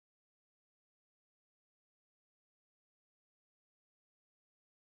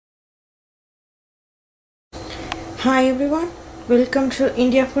Hi everyone, welcome to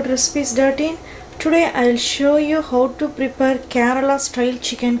IndiaFoodRecipes.in. Today I will show you how to prepare Kerala style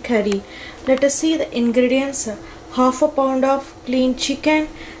chicken curry. Let us see the ingredients. Half a pound of clean chicken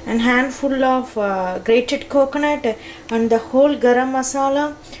and handful of grated coconut and the whole garam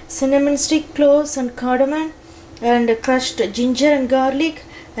masala, cinnamon stick, cloves and cardamom and crushed ginger and garlic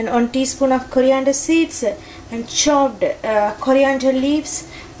and 1 teaspoon of coriander seeds and chopped coriander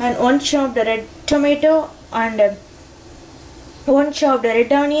leaves and 1 chopped red tomato and 1 chopped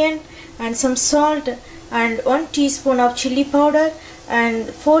red onion and some salt and 1 teaspoon of chili powder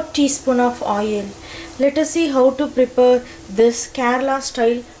and 4 teaspoon of oil. Let us see how to prepare this Kerala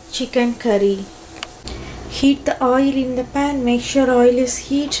style chicken curry. Heat the oil in the pan. Make sure oil is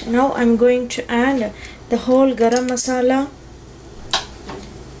heat. Now I am going to add the whole garam masala.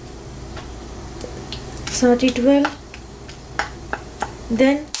 Sort it well.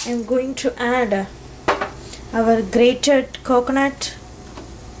 Then I am going to add our grated coconut.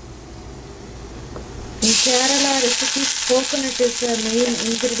 In Kerala recipes, coconut is the main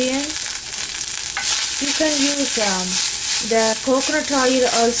ingredient. You can use the coconut oil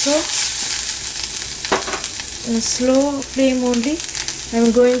also. In a slow flame only, I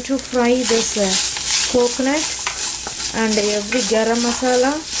am going to fry this coconut and every garam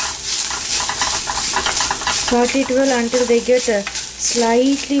masala. Sort it well until they get a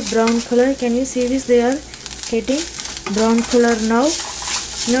slightly brown color. Can you see this? They are getting brown color now.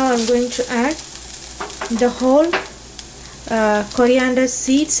 Now I am going to add the whole coriander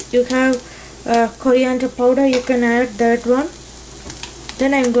seeds. You have coriander powder, you can add that one.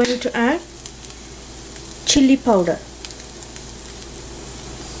 Then I am going to add chili powder.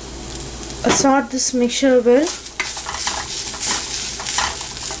 Sort this mixture well.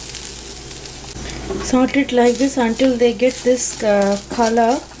 Sort it like this until they get this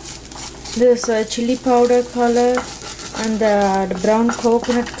color. This chili powder color and the brown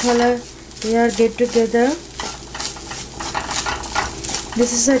coconut color, they are get together.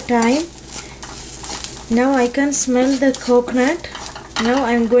 This is a time. Now I can smell the coconut. Now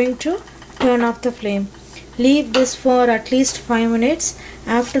I am going to turn off the flame. Leave this for at least 5 minutes.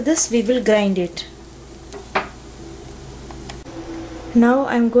 After this we will grind it. Now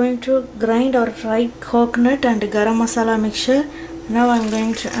I am going to grind or fry coconut and garam masala mixture. Now I am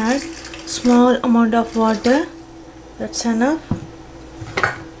going to add small amount of water. That's enough.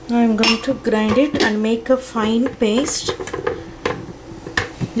 Now I am going to grind it and make a fine paste.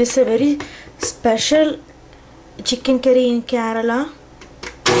 This is a very special chicken curry in Kerala.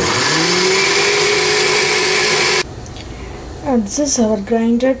 And this is our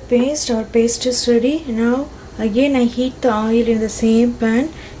grinded paste. Our paste is ready. Now again I heat the oil in the same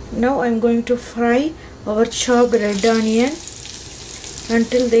pan. Now I am going to fry our chopped red onion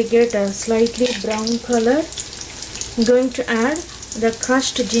until they get a slightly brown color. I'm going to add the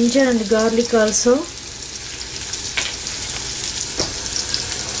crushed ginger and garlic also.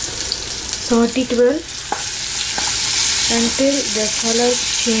 Sort it well until the color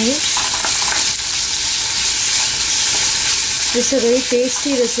change. This is a very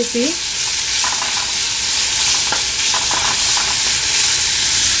tasty recipe.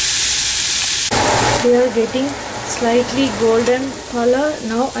 They are getting slightly golden color.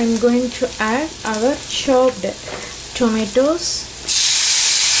 Now I am going to add our chopped tomatoes.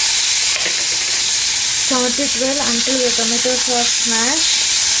 Sort it well until the tomatoes are smashed.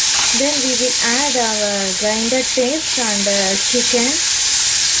 Then we will add our grinded paste and chicken.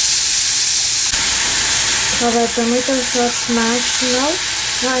 Our tomatoes are smashed now.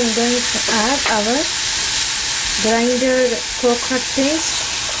 Now I am going to add our grinded coconut paste.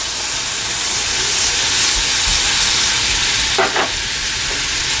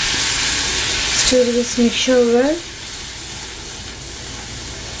 Stir this mixture well.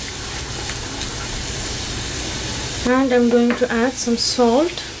 And I am going to add some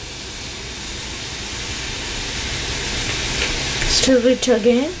salt. Stir it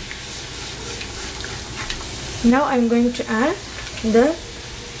again. Now I am going to add the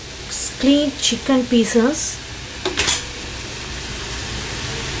clean chicken pieces.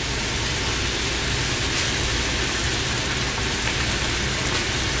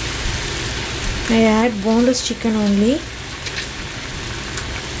 I add boneless chicken only.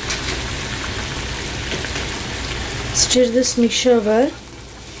 Stir this mixture well.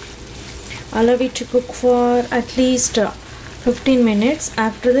 Allow it to cook for at least 15 minutes.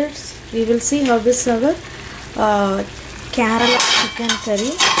 After this, we will see how this our Kerala chicken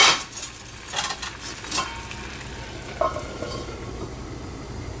curry.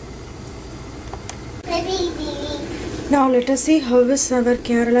 Now let us see how is our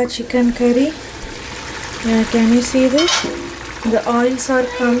Kerala chicken curry. Can you see this? The oils are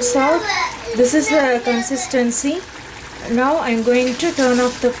comes out. This is the consistency. Now I'm going to turn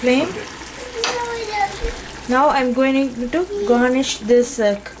off the flame. Now I'm going to garnish this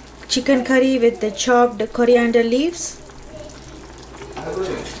chicken curry with the chopped coriander leaves.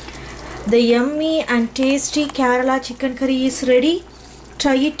 The yummy and tasty Kerala chicken curry is ready.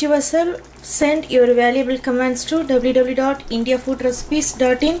 Try it yourself. Send your valuable comments to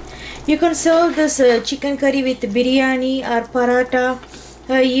www.indiafoodrecipes.in. You can serve this chicken curry with biryani or paratha,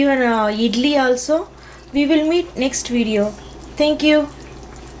 even idli also. We will meet next video. Thank you.